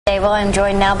Well, I'm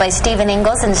joined now by Stephen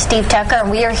Ingalls and Steve Tucker, and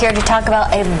we are here to talk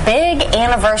about a big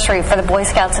anniversary for the Boy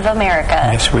Scouts of America.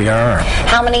 Yes, we are.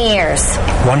 How many years?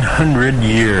 100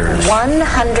 years.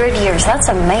 100 years. That's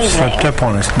amazing. Slipped up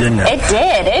on us, didn't it? It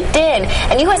did. It did.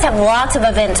 And you guys have lots of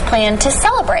events planned to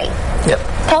celebrate. Yep.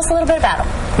 Tell us a little bit about them.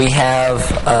 We have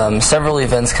several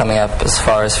events coming up as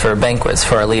far as for banquets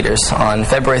for our leaders. On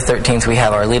February 13th, we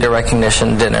have our Leader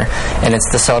Recognition Dinner, and it's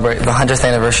to celebrate the 100th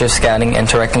anniversary of Scouting and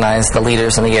to recognize the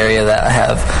leaders in the area that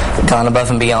have gone above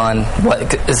and beyond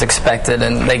what is expected,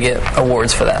 and they get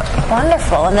awards for that.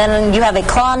 Wonderful. And then you have a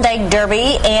Klondike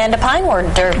Derby and a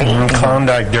Pinewood Derby.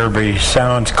 Klondike Derby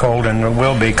sounds cold, and it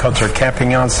will be because they're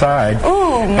camping outside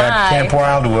at Camp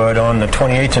Wildwood on the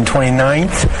 28th and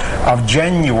 29th of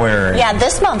January. Yeah,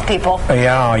 this month, people.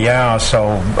 Yeah.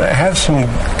 So have some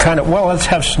kind of, let's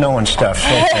have snow and stuff.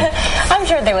 I'm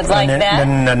sure they would like that.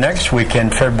 Then the next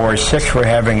weekend, February 6th, we're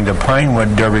having the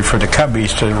Pinewood Derby for the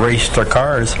Cubbies to race their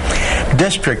cars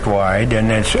district-wide,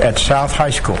 and it's at South High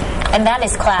School. And that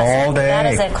is classic. All day. That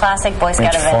is a classic Boy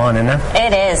Scout event. It's fun, isn't it?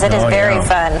 It is. It is very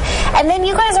fun. And then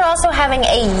you guys are also having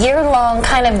a year-long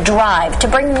kind of drive to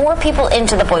bring more people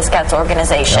into the Boy Scouts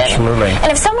organization. Absolutely.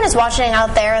 And if someone is watching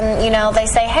out there and, they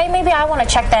say, hey, maybe I want to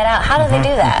check that out, how do they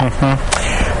do that?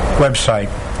 Website,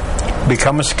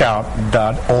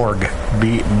 becomeascout.org.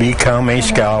 Become a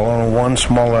Scout, on one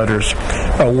small letters,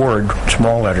 a word,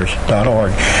 small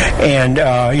letters.org. And,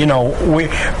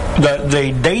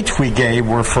 the dates we gave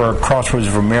were for Crossroads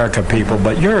of America people,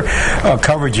 but your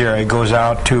coverage area goes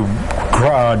out to,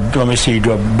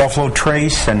 to Buffalo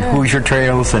Trace and Hoosier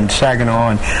Trails and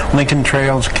Saginaw and Lincoln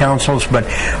Trails councils, but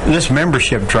this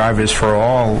membership drive is for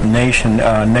all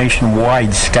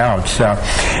nationwide Scouts,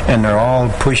 and they're all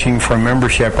pushing for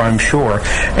membership, I'm sure,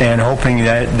 and hoping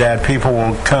that people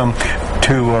will come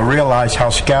to realize how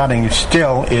Scouting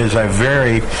still is a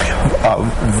very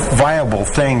viable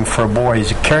thing for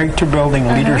boys. Character building,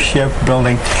 leadership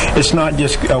building. It's not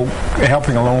just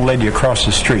helping a little lady across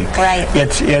the street. Right.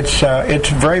 It's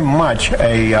very much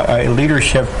a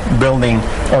leadership building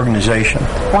organization.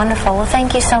 Wonderful. Well,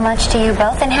 thank you so much to you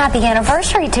both, and happy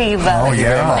anniversary to you both. Oh,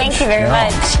 yeah. Thank you very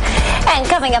much. And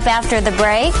coming up after the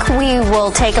break, we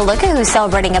will take a look at who's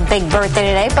celebrating a big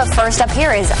birthday today. But first up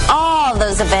here is all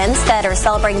those events that are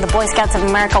celebrating the Boy Scouts of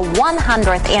America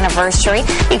 100th anniversary.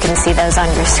 You can see those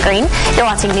on your screen. You're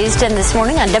watching News 10 this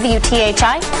morning on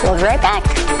WTHI. We'll be right back.